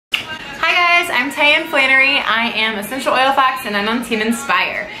I'm Tyann Flannery. I am Essential Oil Facts and I'm on Team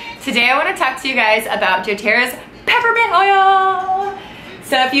Inspire. Today I want to talk to you guys about doTERRA's peppermint oil.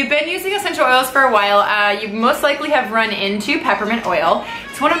 So if you've been using essential oils for a while, you most likely have run into peppermint oil.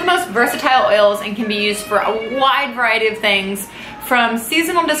 It's one of the most versatile oils and can be used for a wide variety of things, from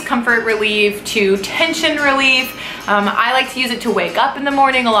seasonal discomfort relief to tension relief. I like to use it to wake up in the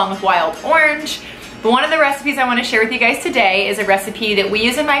morning along with wild orange. But one of the recipes I want to share with you guys today is a recipe that we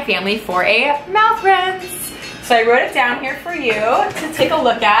use in my family for a mouth rinse. So I wrote it down here for you to take a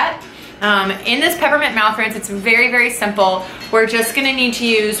look at. In this peppermint mouth rinse, it's very, very simple. We're just gonna need to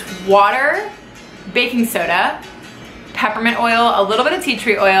use water, baking soda, peppermint oil, a little bit of tea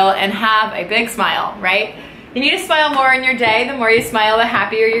tree oil, and have a big smile, right? You need to smile more in your day. The more you smile, the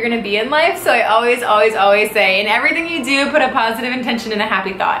happier you're gonna be in life. So I always, always, always say, in everything you do, put a positive intention and a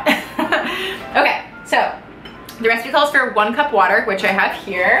happy thought. Okay, so the recipe calls for 1 cup water, which I have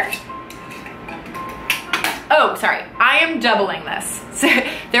here. Oh, sorry, I am doubling this. So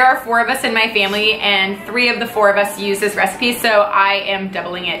there are 4 of us in my family and 3 of the 4 of us use this recipe, so I am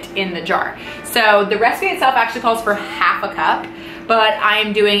doubling it in the jar. So the recipe itself actually calls for ½ a cup, but I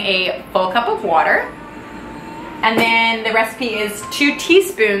am doing a full cup of water. And then the recipe is 2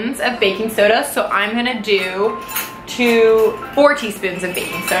 teaspoons of baking soda, so I'm gonna do 4 teaspoons of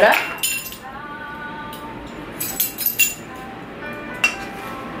baking soda.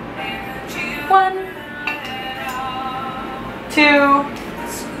 One, 2,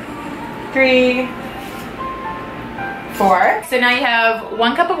 3, 4. So now you have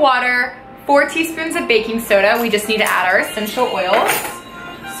 1 cup of water, 4 teaspoons of baking soda. We just need to add our essential oils.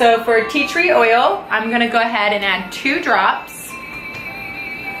 So for tea tree oil, I'm gonna go ahead and add 2 drops.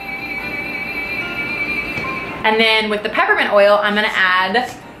 And then with the peppermint oil, I'm gonna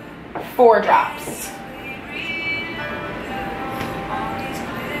add 4 drops.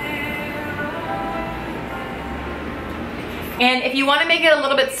 And if you want to make it a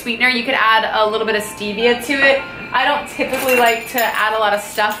little bit sweetener, you could add a little bit of stevia to it. I don't typically like to add a lot of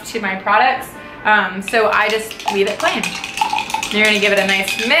stuff to my products, so I just leave it plain. You're gonna give it a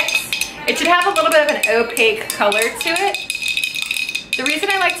nice mix. It should have a little bit of an opaque color to it. The reason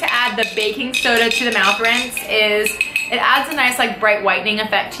I like to add the baking soda to the mouth rinse is it adds a nice like bright whitening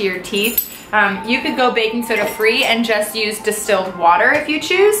effect to your teeth. You could go baking soda free and just use distilled water if you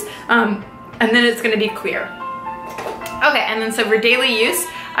choose, and then it's gonna be clear. Okay, and then so for daily use,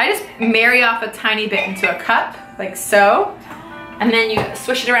 I just marry off a tiny bit into a cup, like so. And then you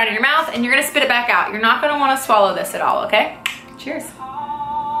swish it around in your mouth and you're gonna spit it back out. You're not gonna wanna swallow this at all, okay? Cheers.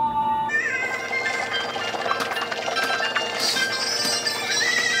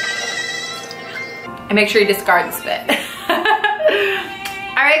 And make sure you discard the spit.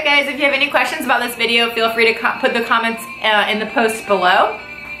 All right, guys, if you have any questions about this video, feel free to put the comments in the post below.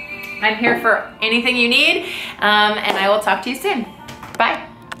 I'm here for anything you need, and I will talk to you soon. Bye.